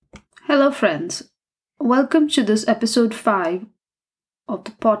Hello, friends. Welcome to this episode 5 of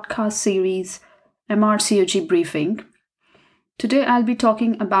the podcast series MRCOG Briefing. Today, I'll be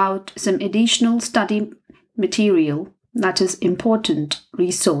talking about some additional study material that is important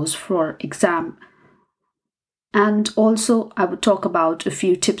resource for exam. And also, I would talk about a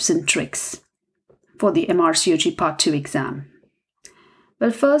few tips and tricks for the MRCOG Part 2 exam.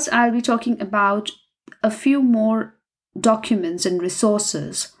 But first, I'll be talking about a few more documents and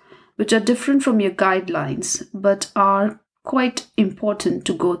resources which are different from your guidelines but are quite important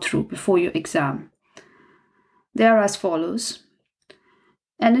to go through before your exam. They are as follows: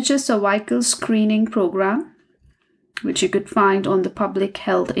 NHS Cervical Screening Program, which you could find on the Public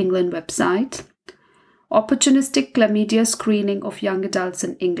Health England website; Opportunistic Chlamydia Screening of Young Adults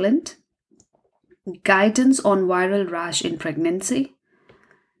in England; Guidance on Viral Rash in Pregnancy;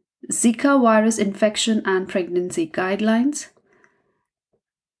 Zika Virus Infection and Pregnancy Guidelines;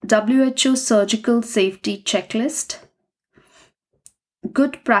 WHO Surgical Safety Checklist;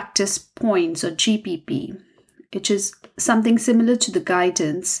 Good Practice Points or GPP, which is something similar to the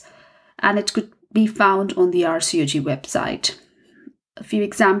guidance, and it could be found on the RCOG website. A few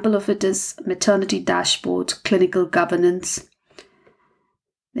examples of it is Maternity Dashboard, Clinical Governance.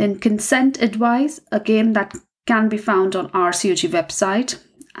 Then Consent Advice, again that can be found on RCOG website,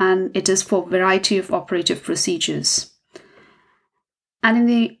 and it is for a variety of operative procedures. And in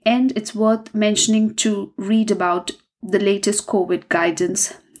the end, it's worth mentioning to read about the latest COVID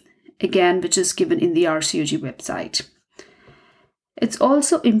guidance, again, which is given in the RCOG website. It's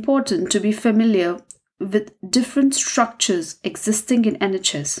also important to be familiar with different structures existing in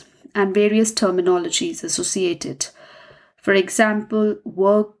NHS and various terminologies associated. For example,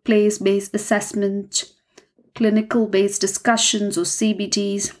 workplace-based assessment, clinical-based discussions or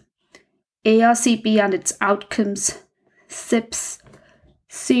CBTs, ARCP and its outcomes, SIPs,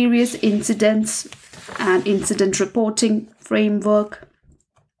 serious incidents and incident reporting framework.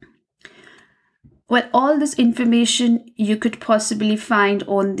 Well, all this information you could possibly find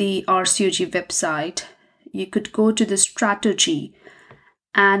on the RCOG website. You could go to the strategy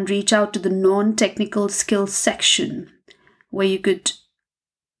and reach out to the non-technical skills section where you could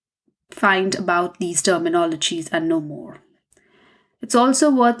find about these terminologies and know more. It's also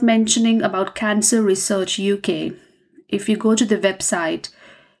worth mentioning about Cancer Research UK. If you go to the website,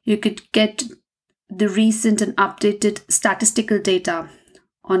 you could get the recent and updated statistical data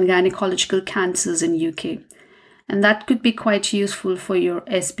on gynecological cancers in UK, and that could be quite useful for your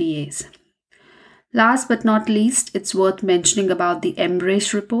SBAs. Last but not least, it's worth mentioning about the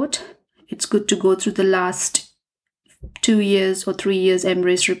MRACE report. It's good to go through the last 2 years or 3 years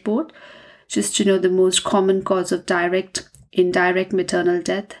MRACE report, just to know the most common cause of direct, indirect maternal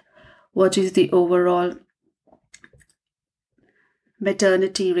death, what is the overall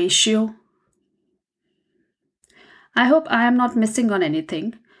maternity ratio. I hope I am not missing on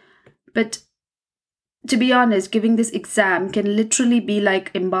anything, but to be honest, giving this exam can literally be like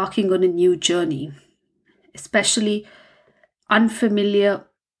embarking on a new journey, especially unfamiliar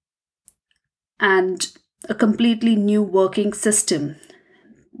and a completely new working system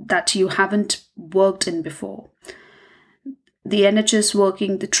that you haven't worked in before. The NHS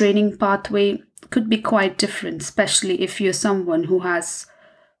working, the training pathway could be quite different, especially if you're someone who has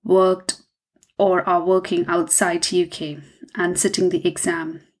worked or are working outside UK and sitting the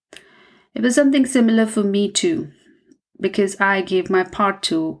exam. It was something similar for me too, because I gave my Part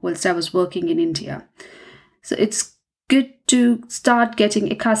 2 whilst I was working in India. So it's good to start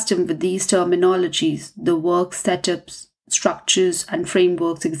getting accustomed with these terminologies, the work setups, structures and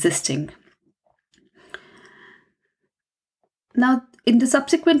frameworks existing. Now, in the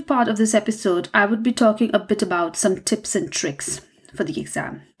subsequent part of this episode, I would be talking a bit about some tips and tricks for the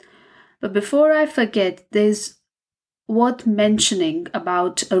exam. But before I forget, there's worth mentioning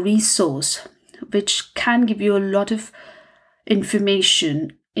about a resource which can give you a lot of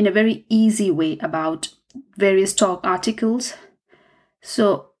information in a very easy way about various talk articles.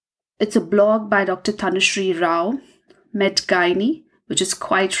 So it's a blog by Dr. Tanushree Rao, MedGynae, which is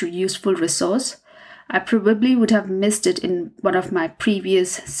quite a useful resource. I probably would have missed it in one of my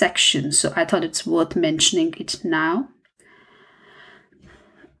previous sections, so I thought it's worth mentioning it now.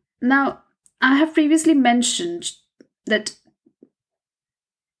 Now, I have previously mentioned that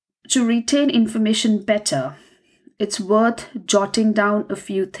to retain information better, it's worth jotting down a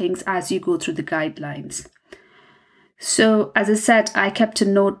few things as you go through the guidelines. So, as I said, I kept a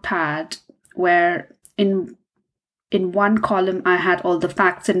notepad where in one column I had all the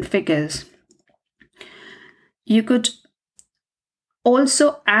facts and figures. You could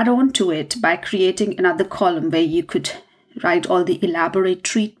also add on to it by creating another column where you could write all the elaborate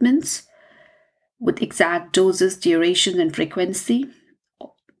treatments with exact doses, duration, and frequency,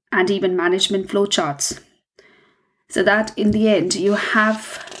 and even management flowcharts. So that in the end, you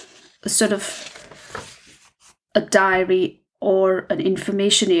have a sort of a diary or an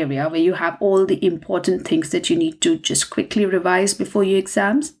information area where you have all the important things that you need to just quickly revise before your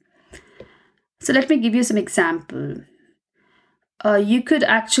exams. So let me give you some example. You could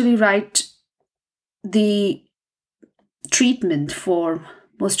actually write the treatment for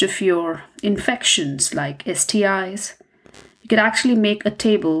most of your infections like STIs. You could actually make a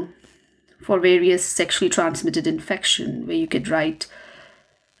table for various sexually transmitted infection where you could write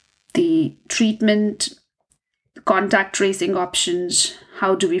the treatment, contact tracing options,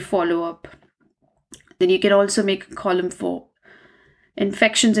 how do we follow up. Then you can also make a column for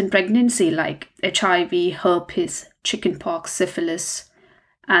infections in pregnancy like HIV, herpes, chickenpox, syphilis,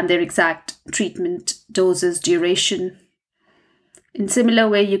 and their exact treatment, doses, duration. In similar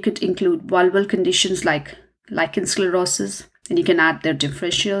way, you could include vulval conditions like lichen sclerosis, and you can add their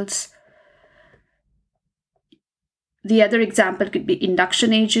differentials. The other example could be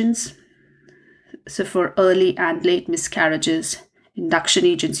induction agents. So for early and late miscarriages, induction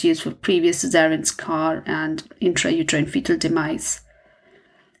agents used for previous cesarean scar and intrauterine fetal demise.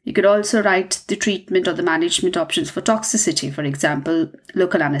 You could also write the treatment or the management options for toxicity, for example,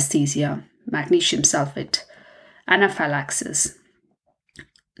 local anesthesia, magnesium sulfate, anaphylaxis.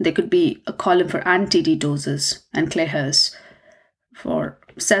 There could be a column for anti-D doses and Claeys for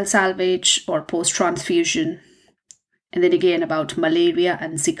cell salvage or post-transfusion, and then again about malaria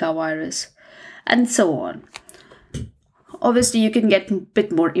and Zika virus, and so on. Obviously, you can get a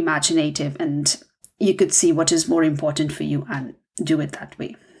bit more imaginative and you could see what is more important for you and do it that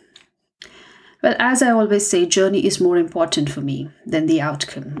way. Well, as I always say, journey is more important for me than the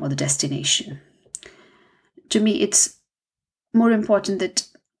outcome or the destination. To me, it's more important that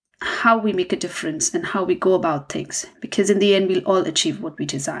how we make a difference and how we go about things, because in the end, we'll all achieve what we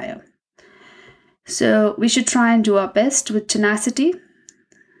desire. So we should try and do our best with tenacity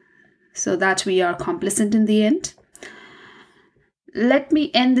so that we are complacent in the end. Let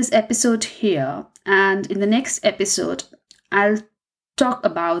me end this episode here, and in the next episode, I'll talk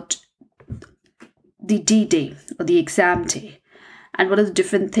about the D-Day or the exam day and what are the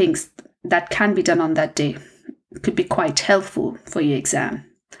different things that can be done on that day. It could be quite helpful for your exam.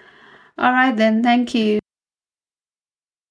 All right then, thank you.